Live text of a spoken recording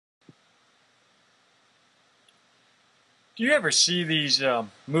Do you ever see these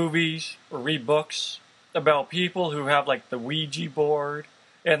movies or read books about people who have like the Ouija board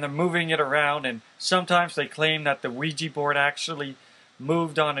and they're moving it around, and sometimes they claim that the Ouija board actually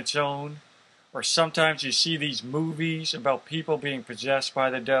moved on its own? Or sometimes you see these movies about people being possessed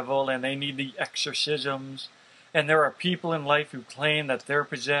by the devil and they need the exorcisms, and there are people in life who claim that they're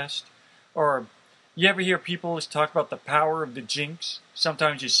possessed. Or you ever hear people talk about the power of the jinx?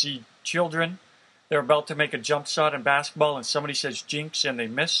 Sometimes you see children, they're about to make a jump shot in basketball and somebody says jinx and they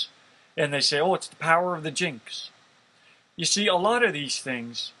miss. And they say, oh, it's the power of the jinx. You see, a lot of these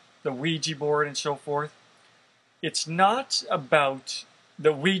things, the Ouija board and so forth, it's not about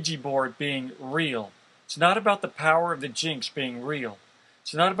the Ouija board being real. It's not about the power of the jinx being real.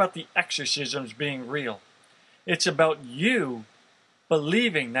 It's not about the exorcisms being real. It's about you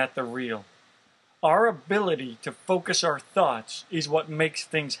believing that they're real. Our ability to focus our thoughts is what makes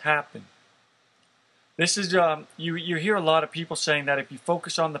things happen. This is you hear a lot of people saying that if you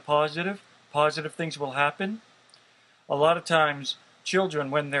focus on the positive things will happen. A lot of times,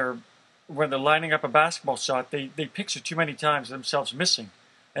 children when they're lining up a basketball shot, they picture too many times themselves missing,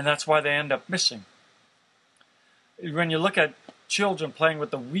 and that's why they end up missing. When you look at children playing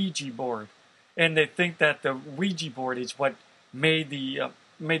with the Ouija board, and they think that the Ouija board is what made the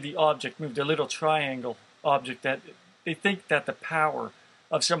object move, the little triangle object, that they think that the power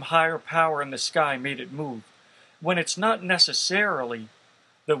of some higher power in the sky made it move, when it's not necessarily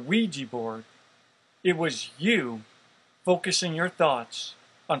the Ouija board. It was you focusing your thoughts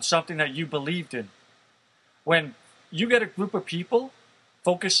on something that you believed in. When you get a group of people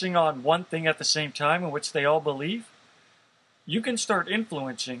focusing on one thing at the same time in which they all believe, you can start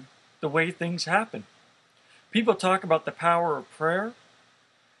influencing the way things happen. People talk about the power of prayer,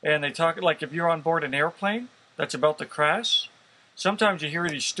 and they talk like if you're on board an airplane that's about to crash. Sometimes you hear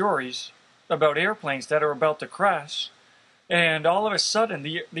these stories about airplanes that are about to crash, and all of a sudden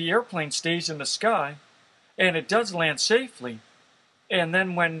the airplane stays in the sky, and it does land safely. And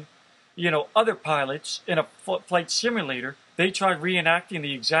then when, other pilots in a flight simulator, they try reenacting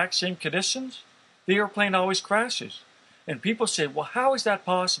the exact same conditions, the airplane always crashes. And people say, well, how is that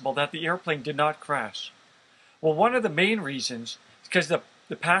possible that the airplane did not crash? Well, one of the main reasons is because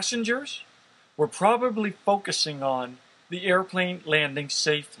the passengers were probably focusing on the airplane landing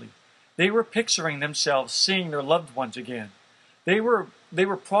safely. They were picturing themselves seeing their loved ones again. They were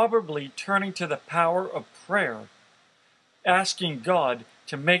probably turning to the power of prayer, asking God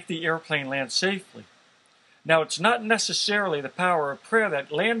to make the airplane land safely. Now, it's not necessarily the power of prayer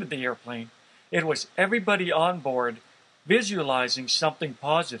that landed the airplane. It was everybody on board visualizing something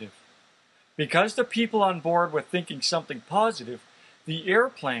positive. Because the people on board were thinking something positive, the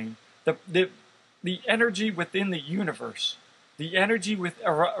airplane, the energy within the universe, the energy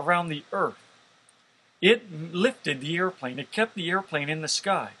around the earth, it lifted the airplane. It kept the airplane in the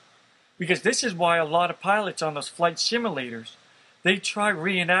sky. Because this is why a lot of pilots on those flight simulators, they try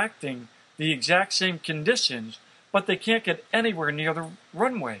reenacting the exact same conditions, but they can't get anywhere near the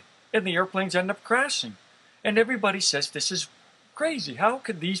runway, and the airplanes end up crashing. And everybody says this is crazy. How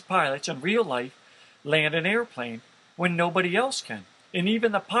could these pilots in real life land an airplane when nobody else can? And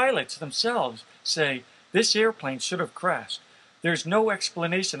even the pilots themselves say, this airplane should have crashed. There's no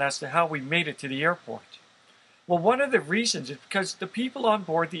explanation as to how we made it to the airport. Well, one of the reasons is because the people on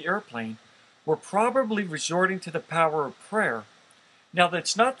board the airplane were probably resorting to the power of prayer. Now,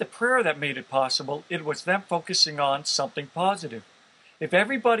 that's not the prayer that made it possible. It was them focusing on something positive. If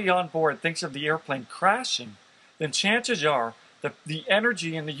everybody on board thinks of the airplane crashing, then chances are the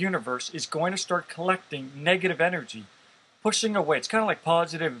energy in the universe is going to start collecting negative energy, pushing away. It's kind of like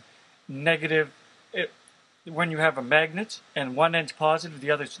positive, negative. When you have a magnet and one end's positive, the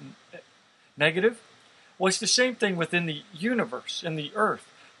other's negative. Well, it's the same thing within the universe, in the earth.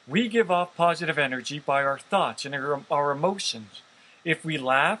 We give off positive energy by our thoughts and our emotions. If we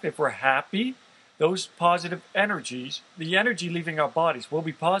laugh, if we're happy, those positive energies, the energy leaving our bodies will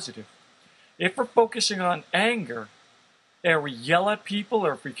be positive. If we're focusing on anger, or we yell at people,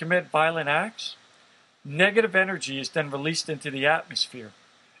 or if we commit violent acts, negative energy is then released into the atmosphere.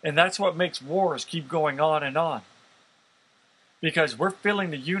 And that's what makes wars keep going on and on. Because we're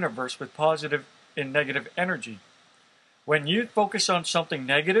filling the universe with positive and negative energy. When you focus on something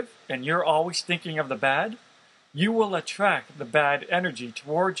negative and you're always thinking of the bad, you will attract the bad energy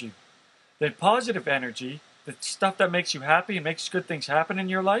towards you. The positive energy, the stuff that makes you happy and makes good things happen in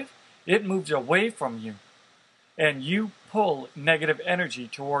your life, it moves away from you. And you pull negative energy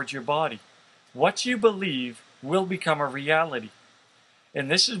towards your body. What you believe will become a reality. And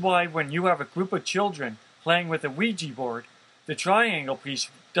this is why when you have a group of children playing with a Ouija board, the triangle piece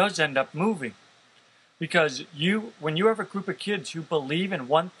does end up moving. Because when you have a group of kids who believe in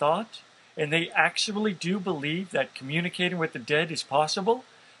one thought, and they actually do believe that communicating with the dead is possible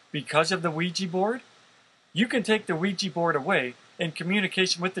because of the Ouija board, you can take the Ouija board away and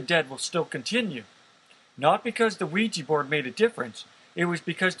communication with the dead will still continue. Not because the Ouija board made a difference, it was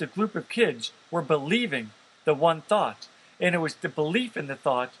because the group of kids were believing the one thought, and it was the belief in the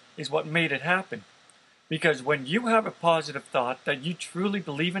thought is what made it happen. Because when you have a positive thought that you truly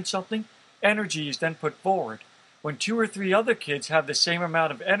believe in something, energy is then put forward. When 2 or 3 other kids have the same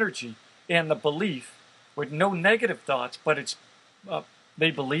amount of energy and the belief with no negative thoughts, but they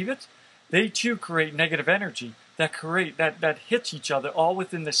believe it, they too create negative energy that hits each other all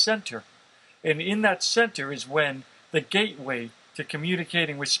within the center. And in that center is when the gateway to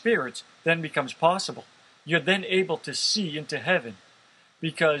communicating with spirits then becomes possible. You're then able to see into heaven.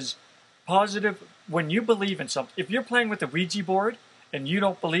 Because when you believe in something, if you're playing with the Ouija board and you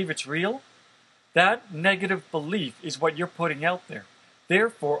don't believe it's real, that negative belief is what you're putting out there.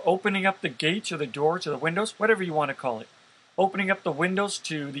 Therefore, opening up the gates or the doors or the windows, whatever you want to call it, opening up the windows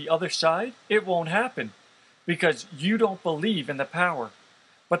to the other side, it won't happen because you don't believe in the power.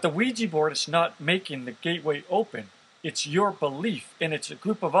 But the Ouija board is not making the gateway open. It's your belief, and it's a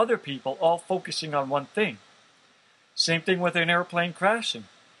group of other people all focusing on one thing. Same thing with an airplane crashing.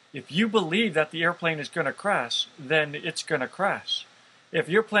 If you believe that the airplane is going to crash, then it's going to crash. If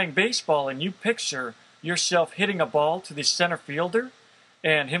you're playing baseball and you picture yourself hitting a ball to the center fielder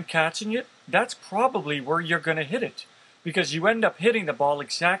and him catching it, that's probably where you're going to hit it. Because you end up hitting the ball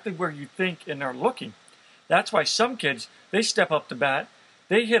exactly where you think and are looking. That's why some kids, they step up to bat,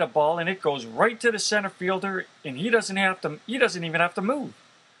 they hit a ball and it goes right to the center fielder and he doesn't even have to move.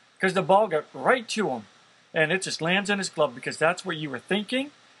 Because the ball got right to him. And it just lands in his glove because that's what you were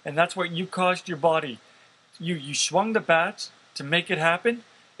thinking and that's what you caused your body. You swung the bats to make it happen,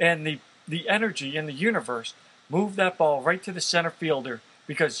 and the energy in the universe moved that ball right to the center fielder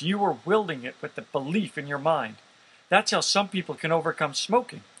because you were wielding it with the belief in your mind. That's how some people can overcome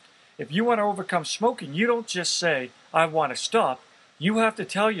smoking. If you want to overcome smoking, you don't just say, I want to stop. You have to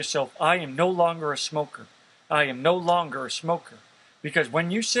tell yourself, I am no longer a smoker. I am no longer a smoker. Because when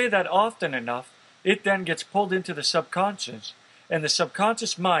you say that often enough, it then gets pulled into the subconscious, and the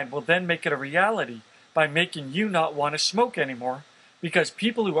subconscious mind will then make it a reality by making you not want to smoke anymore. Because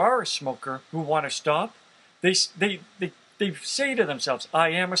people who are a smoker, who want to stop, they say to themselves, I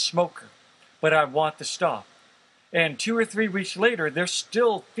am a smoker, but I want to stop. And 2 or 3 weeks later, they're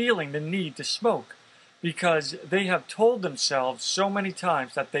still feeling the need to smoke because they have told themselves so many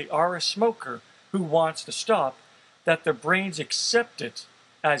times that they are a smoker who wants to stop that their brains accept it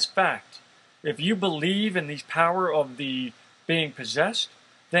as fact. If you believe in the power of the being possessed,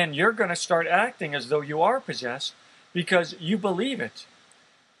 then you're going to start acting as though you are possessed because you believe it.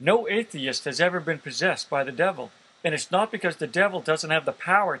 No atheist has ever been possessed by the devil. And it's not because the devil doesn't have the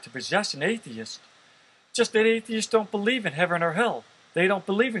power to possess an atheist. It's just that atheists don't believe in heaven or hell. They don't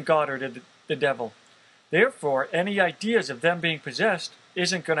believe in God or the devil. Therefore, any ideas of them being possessed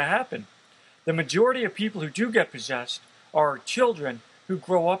isn't going to happen. The majority of people who do get possessed are children who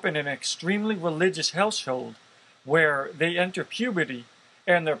grow up in an extremely religious household where they enter puberty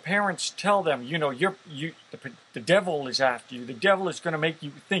and their parents tell them, the devil is after you. The devil is going to make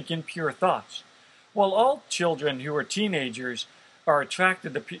you think impure thoughts. Well, all children who are teenagers are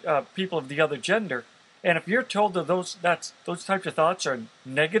attracted to people of the other gender. And if you're told that those types of thoughts are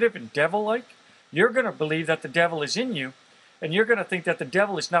negative and devil-like, you're going to believe that the devil is in you, and you're going to think that the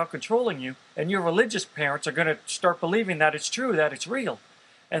devil is now controlling you, and your religious parents are going to start believing that it's true, that it's real.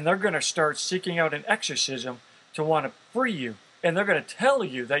 And they're going to start seeking out an exorcism to want to free you. And they're going to tell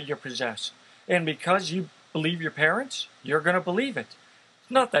you that you're possessed. And because you believe your parents, you're going to believe it.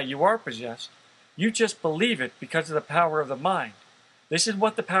 It's not that you are possessed. You just believe it because of the power of the mind. This is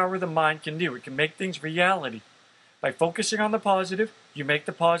what the power of the mind can do. It can make things reality. By focusing on the positive, you make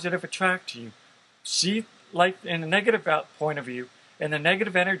the positive attract to you. See life in a negative point of view, and the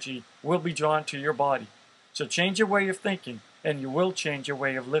negative energy will be drawn to your body. So change your way of thinking, and you will change your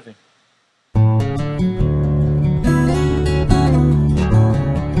way of living.